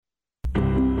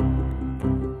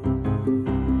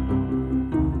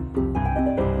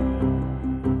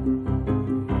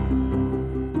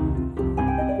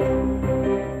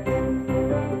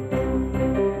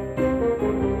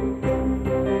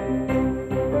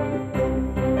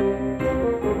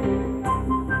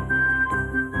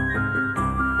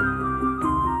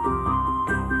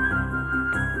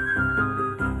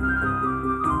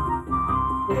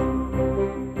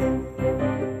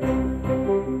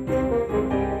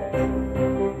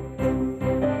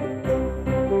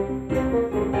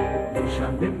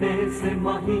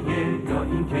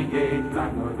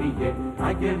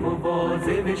اگه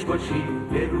مواظبش باشی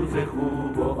یه روز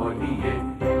خوب و عالیه.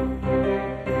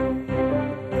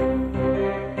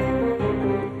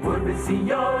 گربه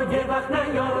سیاه یه وقت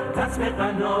نیاد دست به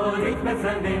قناریت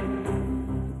بزنه،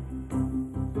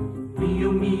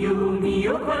 میو میو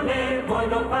میو کنه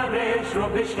بالا پرش رو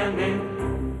بشکنه،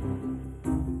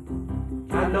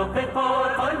 کلاغ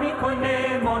قارقار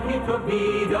میکنه ماهی تو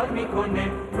بیدار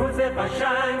میکنه، روز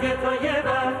قشنگ تا یه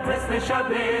وقت مثل شب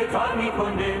تار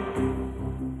میکنه.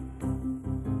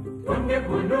 تنگ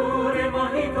بلور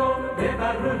ماهی تو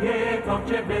ببر روی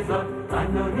تاقچه بذار،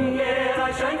 قناری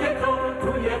قشنگ تو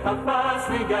توی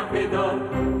قفس نگه بدار.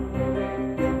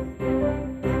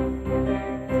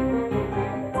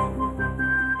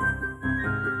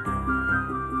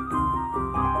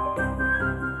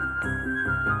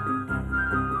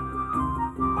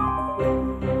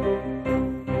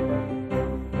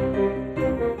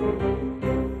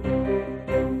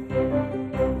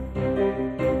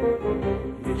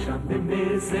 یکشنبه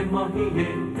مثل ماهیه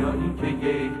یا اینکه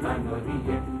یک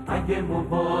قناریه، اگه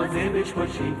مواظبش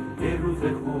باشی یه روز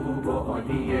خوب و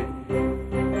عالیه.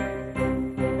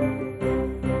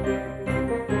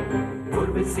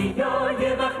 گربه سیاه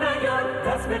یه وقت نیاد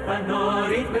دست به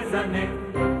قناریت بزنه،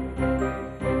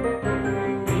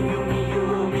 میو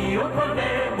میو میو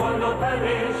کنه بالا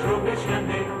پرش رو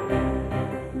بشکنه،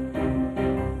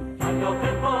 کلاغ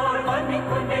قارقار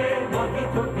میکنه ماهی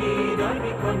تو بیدار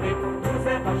میکنه، روز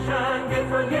قشنگ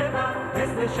تو یه وقت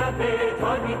مثل شب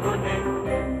تار میکنه.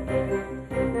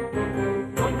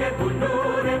 تنگ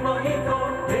بلور ماهی تو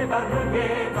ببر روی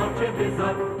تاقچه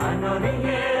بذار، قناری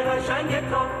قشنگ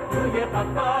تو توی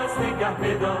قفس نگه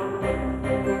بدار.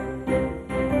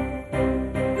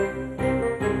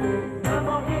 نه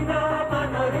ماهی نه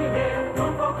قناریه تو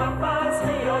با قفس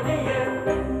خیالیه،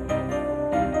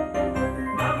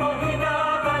 نه ماهی نه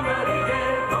قناریه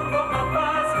تو با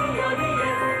قفس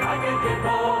خیالیه، اگه که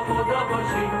با خدا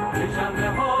باشی یکشنبه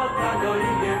ها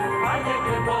طلاییه، اگه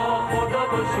که با خدا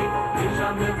باشی